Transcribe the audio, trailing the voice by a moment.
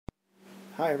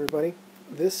Hi everybody.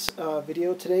 This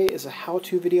video today is a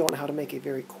how-to video on how to make a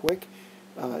very quick,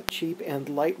 cheap, and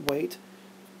lightweight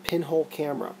pinhole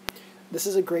camera. This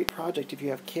is a great project if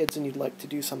you have kids and you'd like to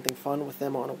do something fun with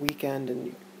them on a weekend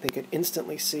and they could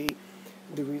instantly see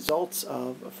the results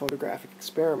of a photographic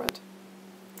experiment.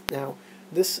 Now,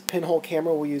 this pinhole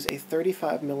camera will use a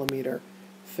 35mm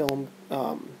film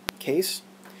case,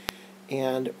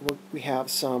 and we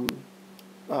have some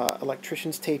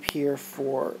electrician's tape here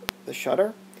for the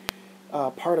shutter,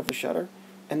 part of the shutter,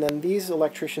 and then these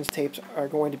electrician's tapes are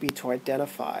going to be to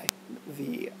identify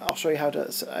I'll show you how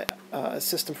to a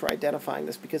system for identifying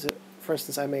this, because for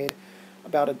instance I made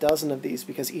about a dozen of these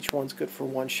because each one's good for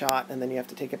one shot and then you have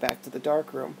to take it back to the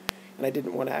darkroom, and I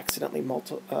didn't want to accidentally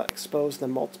expose them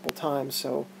multiple times,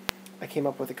 so I came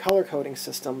up with a color coding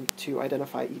system to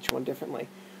identify each one differently.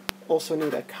 Also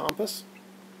need a compass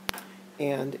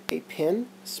and a pin,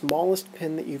 smallest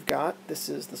pin that you've got. This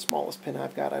is the smallest pin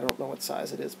I've got. I don't know what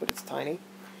size it is, but it's tiny.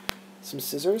 Some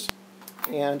scissors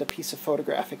and a piece of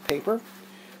photographic paper.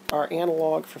 Our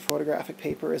analog for photographic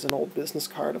paper is an old business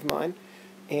card of mine,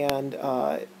 and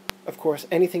of course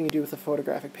anything you do with a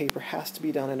photographic paper has to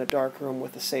be done in a dark room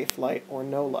with a safe light or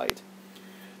no light.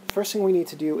 The first thing we need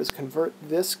to do is convert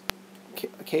this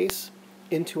case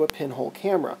into a pinhole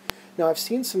camera. Now, I've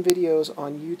seen some videos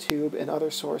on YouTube and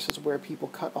other sources where people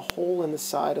cut a hole in the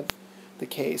side of the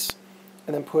case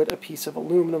and then put a piece of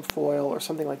aluminum foil or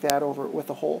something like that over it with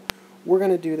a hole. We're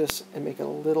going to do this and make it a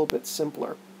little bit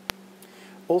simpler.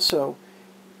 Also,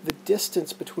 the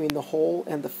distance between the hole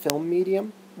and the film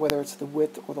medium, whether it's the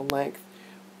width or the length,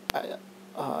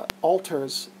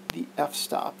 alters the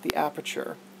f-stop, the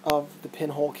aperture of the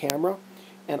pinhole camera,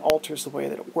 and alters the way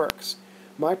that it works.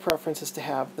 My preference is to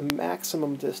have the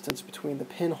maximum distance between the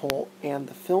pinhole and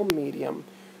the film medium,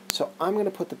 so I'm going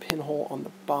to put the pinhole on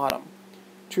the bottom.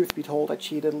 Truth be told, I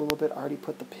cheated a little bit. I already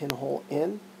put the pinhole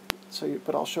in,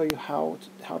 but I'll show you how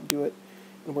to do it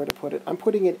and where to put it. I'm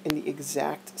putting it in the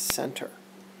exact center.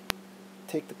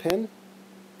 Take the pin.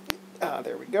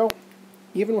 There we go.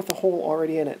 Even with the hole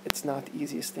already in it, it's not the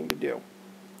easiest thing to do.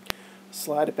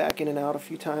 Slide it back in and out a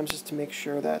few times just to make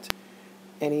sure that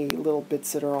any little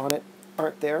bits that are on it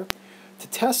aren't there. To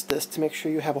test this, to make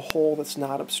sure you have a hole that's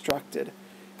not obstructed,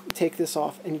 you take this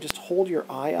off and you just hold your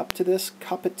eye up to this,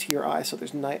 cup it to your eye so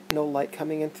there's no light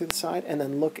coming in through the side, and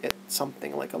then look at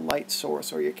something like a light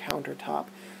source or your countertop,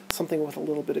 something with a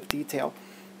little bit of detail.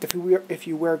 If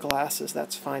you wear glasses,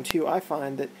 that's fine too. I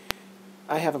find that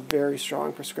I have a very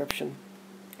strong prescription.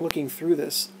 Looking through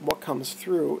this, what comes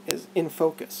through is in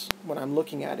focus when I'm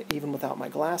looking at it, even without my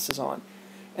glasses on,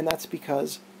 and that's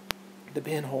because the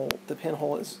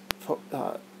pinhole is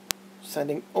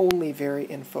sending only very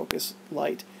in focus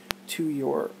light to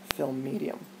your film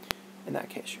medium, in that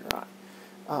case your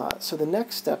eye. So the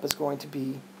next step is going to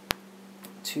be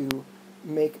to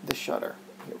make the shutter.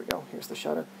 Here we go, here's the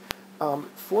shutter.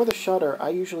 For the shutter, I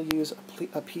usually use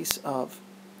a piece of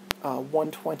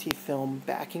 120 film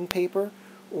backing paper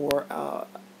or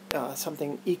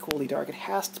something equally dark. It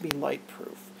has to be light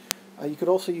proof. You could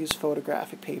also use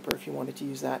photographic paper if you wanted to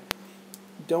use that.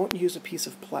 Don't use a piece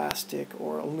of plastic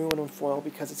or aluminum foil,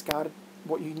 because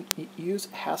what you use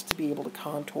has to be able to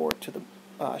contour to the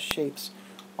shapes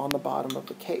on the bottom of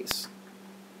the case.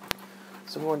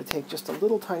 So I'm going to take just a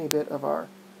little tiny bit of our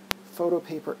photo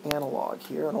paper analog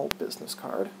here, an old business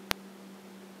card.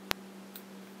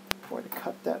 I'm going to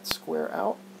cut that square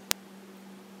out.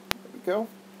 There we go.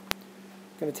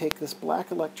 I'm going to take this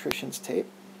black electrician's tape.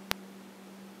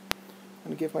 I'm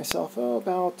going to give myself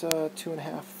about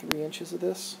 2.5, 3 inches of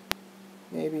this.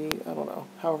 Maybe, I don't know,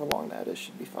 however long that is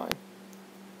should be fine.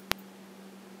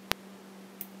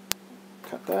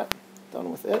 Cut that,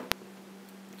 done with it.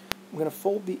 I'm going to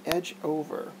fold the edge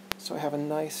over so I have a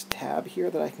nice tab here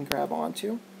that I can grab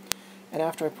onto. And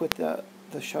after I put the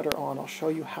shutter on, I'll show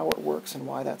you how it works and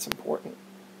why that's important.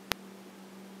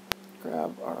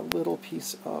 Grab our little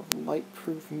piece of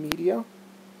light-proof media.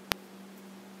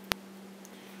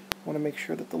 I want to make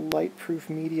sure that the light-proof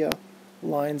media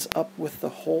lines up with the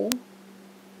hole.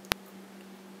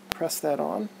 Press that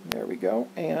on. There we go.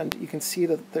 And you can see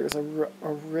that there's a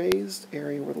raised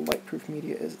area where the light-proof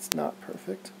media is. It's not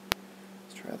perfect.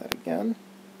 Let's try that again.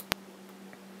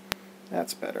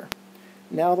 That's better.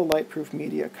 Now the light-proof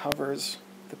media covers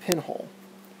the pinhole.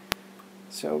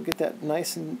 So get that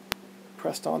nice and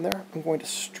pressed on there. I'm going to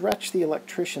stretch the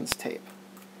electrician's tape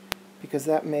because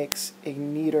that makes a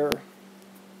neater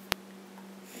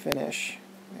finish.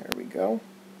 There we go.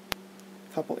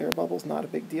 A couple air bubbles, not a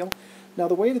big deal. Now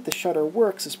the way that the shutter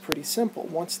works is pretty simple.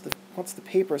 Once the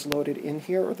paper is loaded in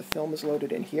here, or the film is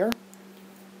loaded in here,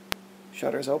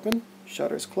 shutter's open,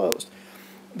 shutter's closed.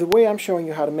 The way I'm showing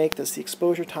you how to make this, the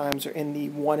exposure times are in the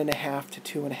 1.5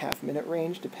 to 2.5 minute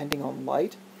range, depending on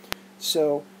light.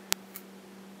 So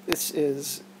this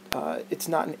is it's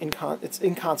not it's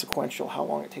inconsequential how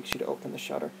long it takes you to open the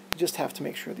shutter. You just have to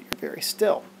make sure that you're very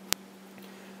still.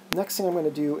 Next thing I'm going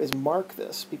to do is mark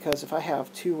this, because if I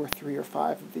have 2 or 3 or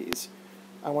 5 of these,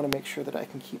 I want to make sure that I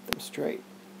can keep them straight.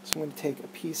 So I'm going to take a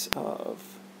piece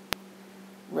of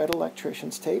red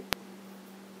electrician's tape,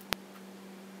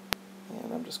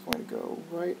 and I'm just going to go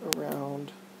right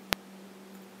around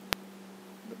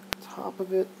the top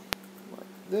of it like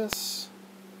this.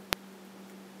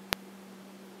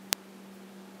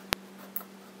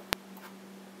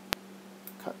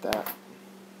 Cut that. There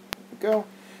we go.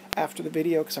 After the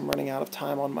video, because I'm running out of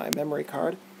time on my memory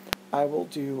card, I will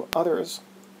do others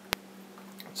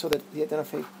so that the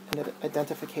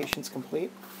identification is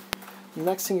complete. The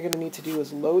next thing you're going to need to do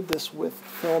is load this with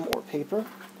film or paper.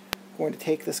 I'm going to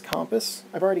take this compass.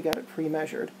 I've already got it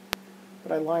pre-measured,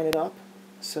 but I line it up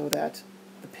so that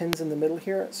the pin's in the middle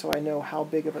here, so I know how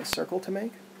big of a circle to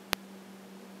make.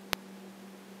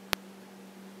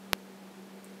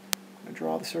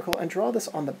 Draw the circle, and draw this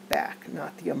on the back,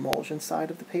 not the emulsion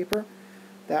side of the paper.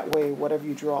 That way, whatever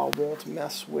you draw won't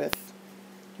mess with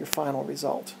your final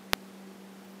result.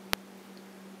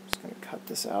 I'm just going to cut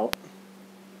this out.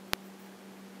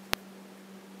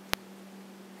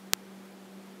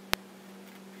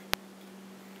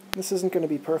 This isn't going to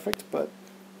be perfect, but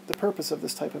the purpose of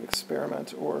this type of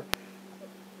experiment or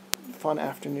fun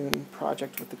afternoon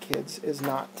project with the kids is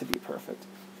not to be perfect.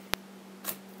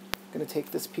 I'm going to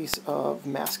take this piece of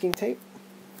masking tape,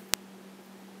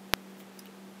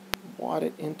 wad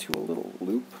it into a little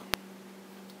loop,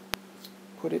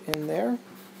 put it in there,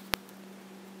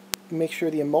 make sure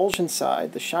the emulsion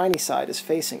side, the shiny side, is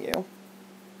facing you,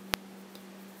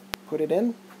 put it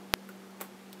in,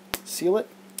 seal it,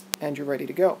 and you're ready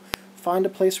to go. Find a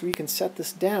place where you can set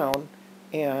this down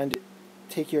and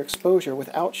take your exposure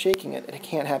without shaking it. It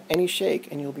can't have any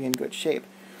shake, and you'll be in good shape.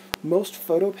 Most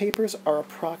photo papers are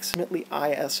approximately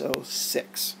ISO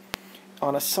 6.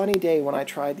 On a sunny day when I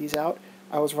tried these out,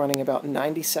 I was running about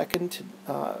 90-second to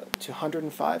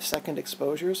 105-second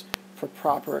exposures for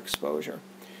proper exposure.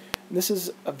 This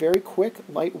is a very quick,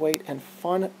 lightweight, and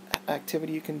fun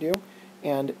activity you can do,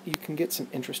 and you can get some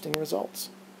interesting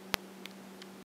results.